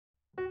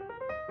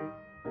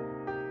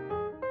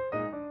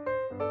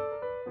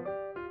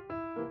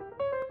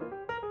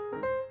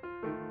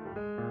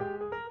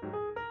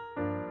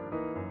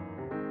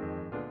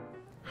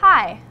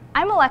Hi,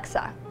 I'm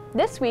Alexa.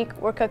 This week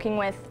we're cooking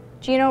with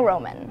Gino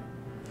Roman,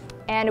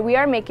 and we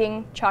are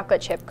making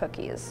chocolate chip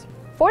cookies.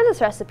 For this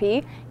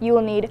recipe, you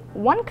will need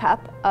 1 cup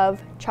of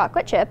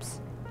chocolate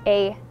chips,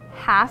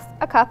 half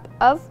a cup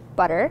of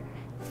butter,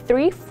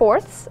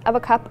 3/4 of a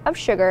cup of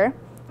sugar,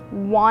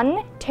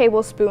 1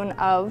 tablespoon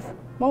of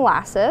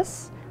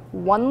molasses,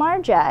 1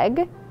 large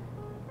egg,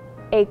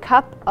 a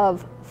cup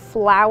of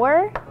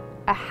flour,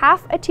 a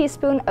half a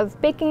teaspoon of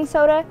baking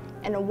soda,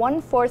 and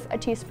 1/4 a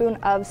teaspoon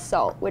of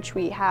salt, which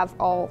we have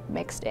all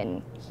mixed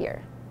in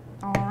here.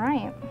 All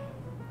right.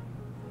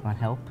 Want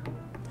help?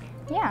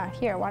 Yeah,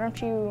 here, why don't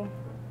you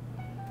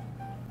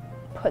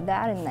put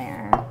that in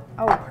there?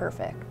 Oh,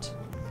 perfect.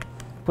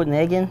 Put an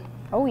egg in?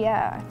 Oh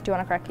yeah, do you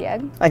want to crack the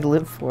egg? I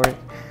live for it.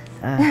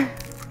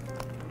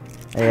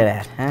 Look at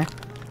that, huh?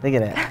 Look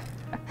at that.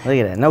 Look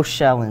at that, no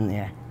shell in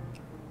there.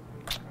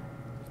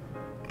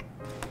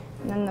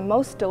 And then the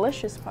most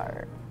delicious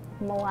part,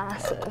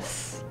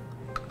 molasses.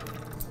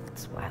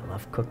 That's why I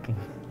love cooking.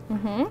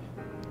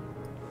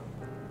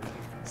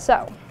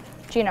 So,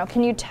 Gino,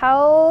 can you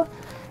tell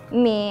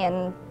me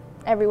and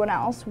everyone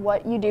else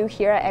what you do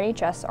here at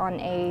NHS on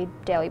a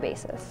daily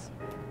basis?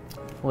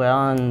 Well,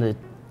 I'm the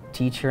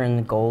teacher in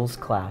the goals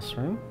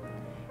classroom,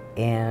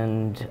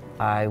 and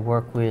I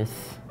work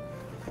with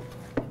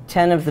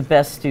 10 of the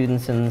best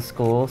students in the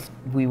schools.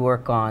 We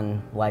work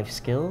on life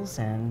skills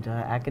and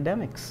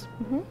academics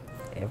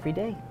every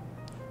day.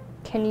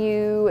 Can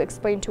you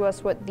explain to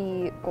us what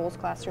the goals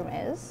classroom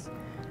is,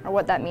 or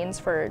what that means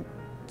for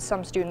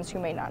some students who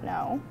may not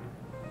know?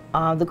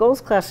 The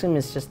goals classroom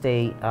is just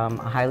a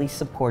highly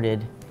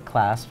supported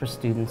class for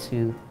students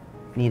who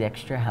need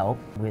extra help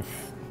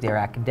with their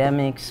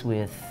academics,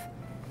 with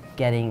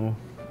getting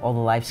all the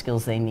life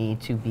skills they need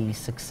to be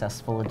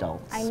successful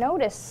adults. I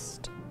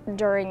noticed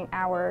during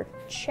our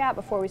chat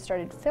before we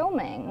started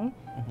filming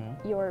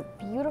your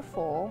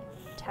beautiful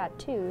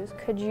tattoos.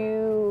 Could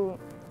you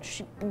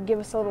give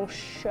us a little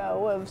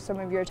show of some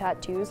of your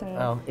tattoos? And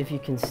well, if you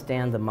can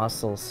stand the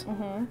muscles.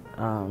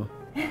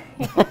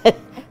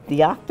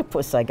 The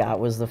octopus I got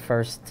was the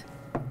first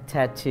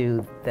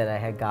tattoo that I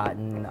had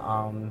gotten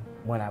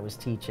when I was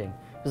teaching.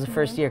 It was the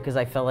first year because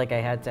I felt like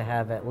I had to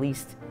have at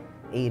least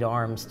 8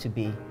 arms to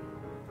be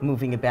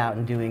moving about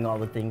and doing all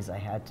the things I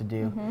had to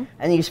do.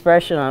 And the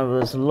expression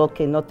was "Lo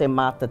que no te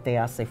mata te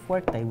hace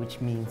fuerte,"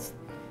 which means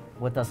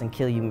what doesn't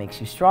kill you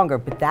makes you stronger.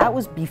 But that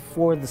was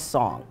before the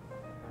song.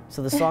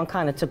 So the song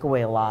kind of took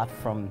away a lot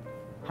from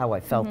how I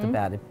felt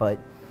about it, but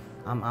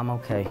I'm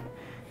okay.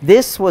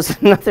 This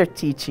was another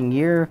teaching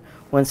year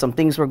when some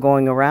things were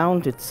going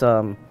around. It's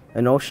an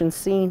ocean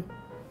scene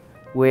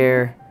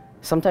where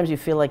sometimes you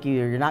feel like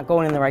you're not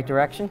going in the right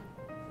direction,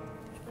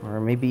 or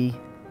maybe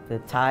the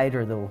tide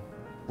or the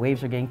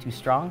waves are getting too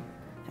strong.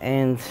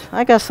 And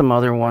I got some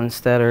other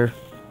ones that are...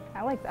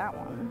 I like that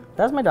one.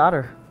 That's my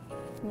daughter.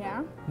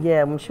 Yeah?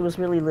 Yeah, when she was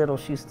really little,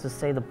 she used to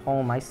say the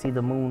poem, "I see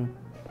the moon.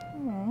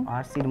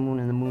 I see the moon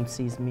and the moon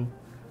sees me."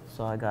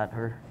 So I got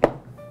her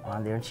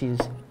on there. And she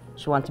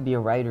wanted to be a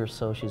writer,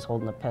 so she's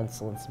holding a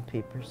pencil and some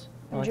papers.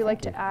 Would you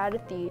like to add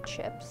the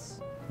chips?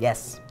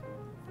 Yes.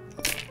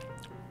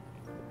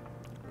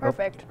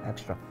 Perfect. Oh,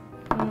 extra.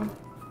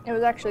 It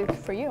was actually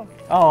for you.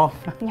 Oh,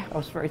 Yeah. that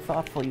was very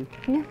thoughtful. You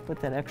Yeah. put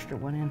that extra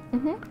one in.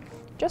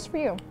 Just for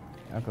you.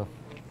 I'll go.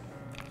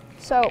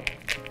 So,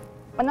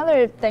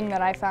 another thing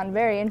that I found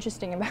very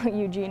interesting about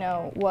you,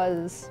 Gino,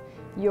 was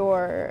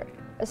your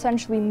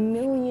essentially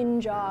million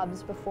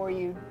jobs before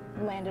you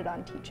landed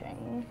on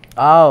teaching.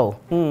 Oh,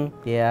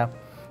 yeah.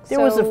 It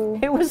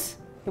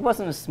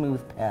wasn't a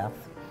smooth path.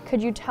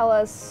 Could you tell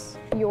us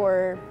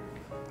your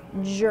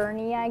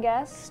journey, I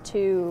guess,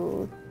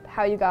 to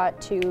how you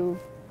got to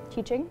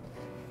teaching?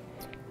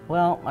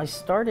 Well, I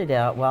started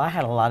out, I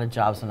had a lot of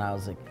jobs when I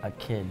was a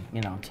kid,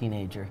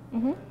 teenager.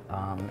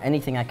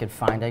 Anything I could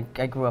find.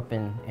 I grew up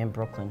in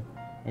Brooklyn,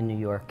 in New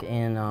York,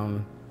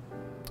 and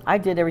I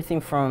did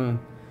everything from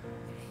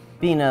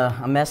being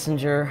a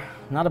messenger,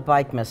 not a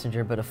bike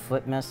messenger, but a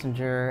foot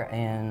messenger,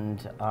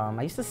 and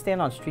I used to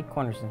stand on street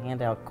corners and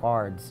hand out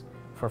cards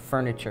for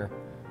furniture.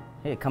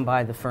 Hey, come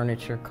buy the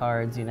furniture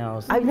cards,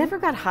 I never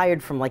got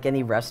hired from like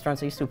any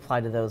restaurants. I used to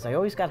apply to those. I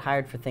always got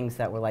hired for things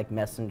that were like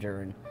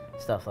messenger and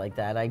stuff like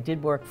that. I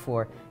did work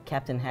for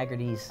Captain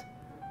Haggerty's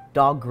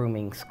dog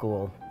grooming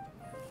school.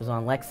 It was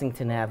on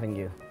Lexington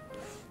Avenue.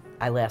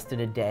 I lasted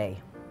a day.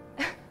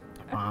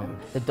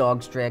 The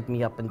dogs dragged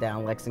me up and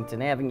down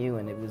Lexington Avenue,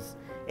 and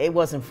it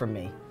wasn't for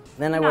me.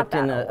 Then I worked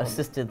in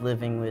assisted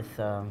living with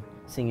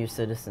senior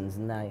citizens,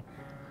 and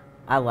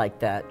I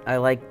liked that. I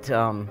liked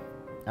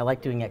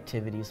doing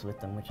activities with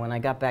them. When I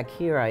got back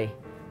here, I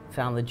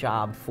found the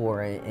job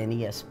for an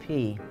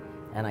ESP,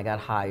 and I got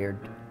hired.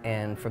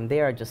 And from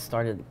there, I just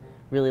started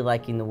really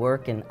liking the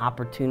work, and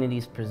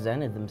opportunities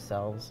presented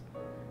themselves.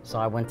 So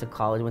I went to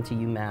college, went to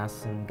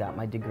UMass, and got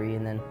my degree,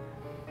 and then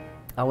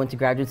I went to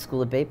graduate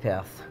school at Bay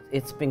Path.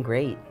 It's been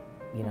great.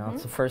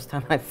 It's the first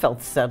time I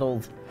felt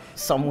settled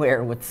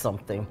somewhere with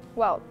something.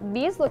 Well,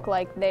 these look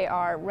like they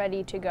are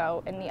ready to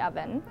go in the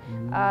oven.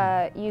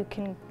 You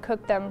can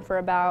cook them for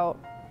about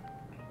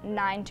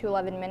 9 to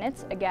 11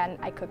 minutes. Again,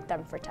 I cooked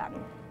them for 10.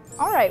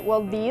 All right,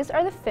 well, these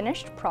are the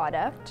finished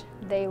product.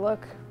 They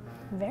look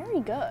very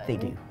good. They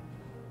do.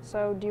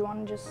 So do you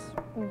want to just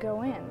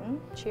go in?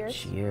 Cheers.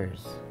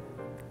 Cheers.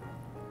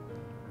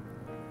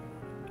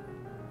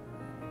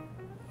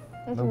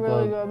 It's They're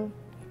really good.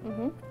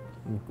 good.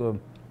 Good.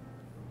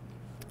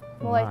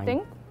 Well, I Mine.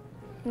 think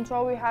that's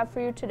all we have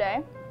for you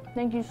today.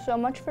 Thank you so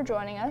much for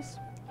joining us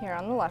here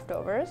on The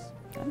Leftovers.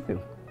 Thank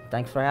you.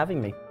 Thanks for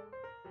having me.